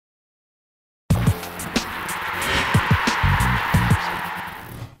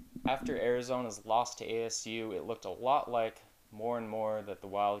After Arizona's loss to ASU, it looked a lot like more and more that the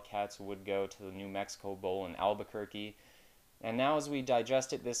Wildcats would go to the New Mexico Bowl in Albuquerque. And now, as we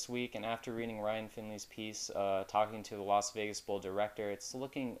digest it this week, and after reading Ryan Finley's piece, talking to the Las Vegas Bowl director, it's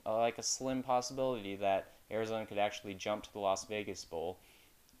looking like a slim possibility that Arizona could actually jump to the Las Vegas Bowl.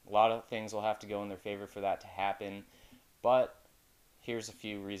 A lot of things will have to go in their favor for that to happen, but here's a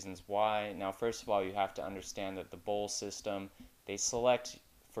few reasons why. Now, first of all, you have to understand that the bowl system, they select,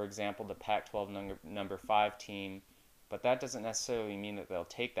 for example, the Pac-12 number 5 team, but that doesn't necessarily mean that they'll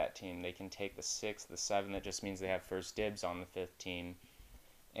take that team. They can take the 6th, the 7th. That just means they have first dibs on the 5th team.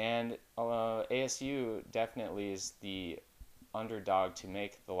 And ASU definitely is the underdog to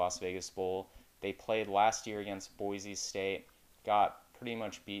make the Las Vegas Bowl. They played last year against Boise State, got pretty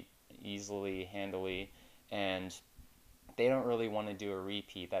much beat easily, handily, and they don't really want to do a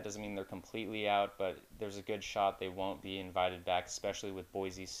repeat. That doesn't mean they're completely out, but there's a good shot they won't be invited back, especially with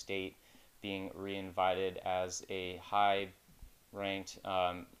Boise State being re-invited as a high-ranked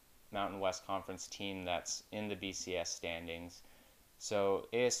Mountain West Conference team that's in the BCS standings. So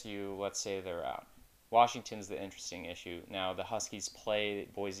ASU, let's say they're out. Washington's the interesting issue. Now, the Huskies play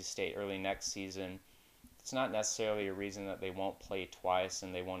Boise State early next season. It's not necessarily a reason that they won't play twice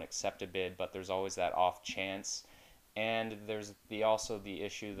and they won't accept a bid, but there's always that off chance. And there's also the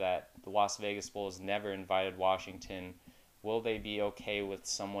issue that the Las Vegas Bowl has never invited Washington. Will they be okay with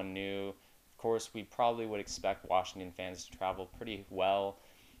someone new? Of course, we probably would expect Washington fans to travel pretty well,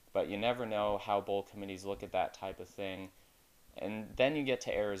 but you never know how bowl committees look at that type of thing. And then you get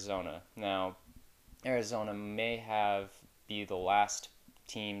to Arizona. Now, Arizona may be the last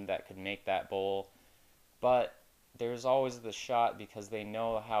team that could make that bowl, but there's always the shot because they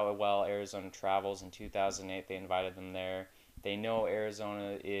know how well Arizona travels. In 2008, they invited them there. They know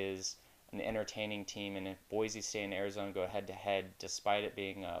Arizona is an entertaining team, and if Boise State and Arizona go head-to-head, despite it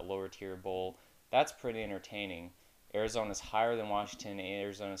being a lower-tier bowl, that's pretty entertaining. Arizona's higher than Washington and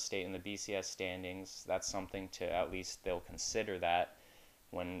Arizona State in the BCS standings. That's something to at least they'll consider that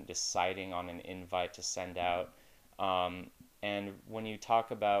when deciding on an invite to send out. And when you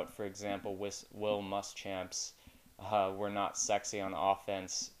talk about, for example, Will Muschamp's we're not sexy on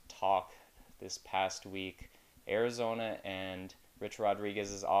offense talk this past week, Arizona and Rich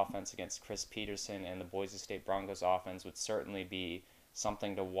Rodriguez's offense against Chris Peterson and the Boise State Broncos offense would certainly be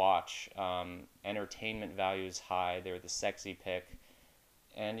something to watch. Entertainment value is high. They're the sexy pick.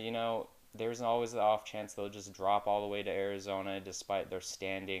 And, there's always the off chance they'll just drop all the way to Arizona despite their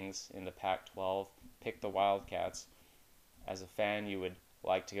standings in the Pac-12. Pick the Wildcats. As a fan, you would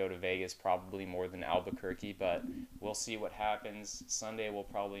like to go to Vegas probably more than Albuquerque, but we'll see what happens. Sunday we'll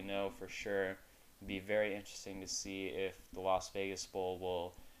probably know for sure. It'd be very interesting to see if the Las Vegas Bowl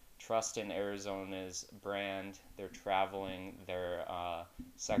will trust in Arizona's brand, their traveling, their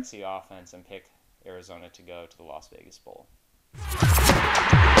sexy offense, and pick Arizona to go to the Las Vegas Bowl.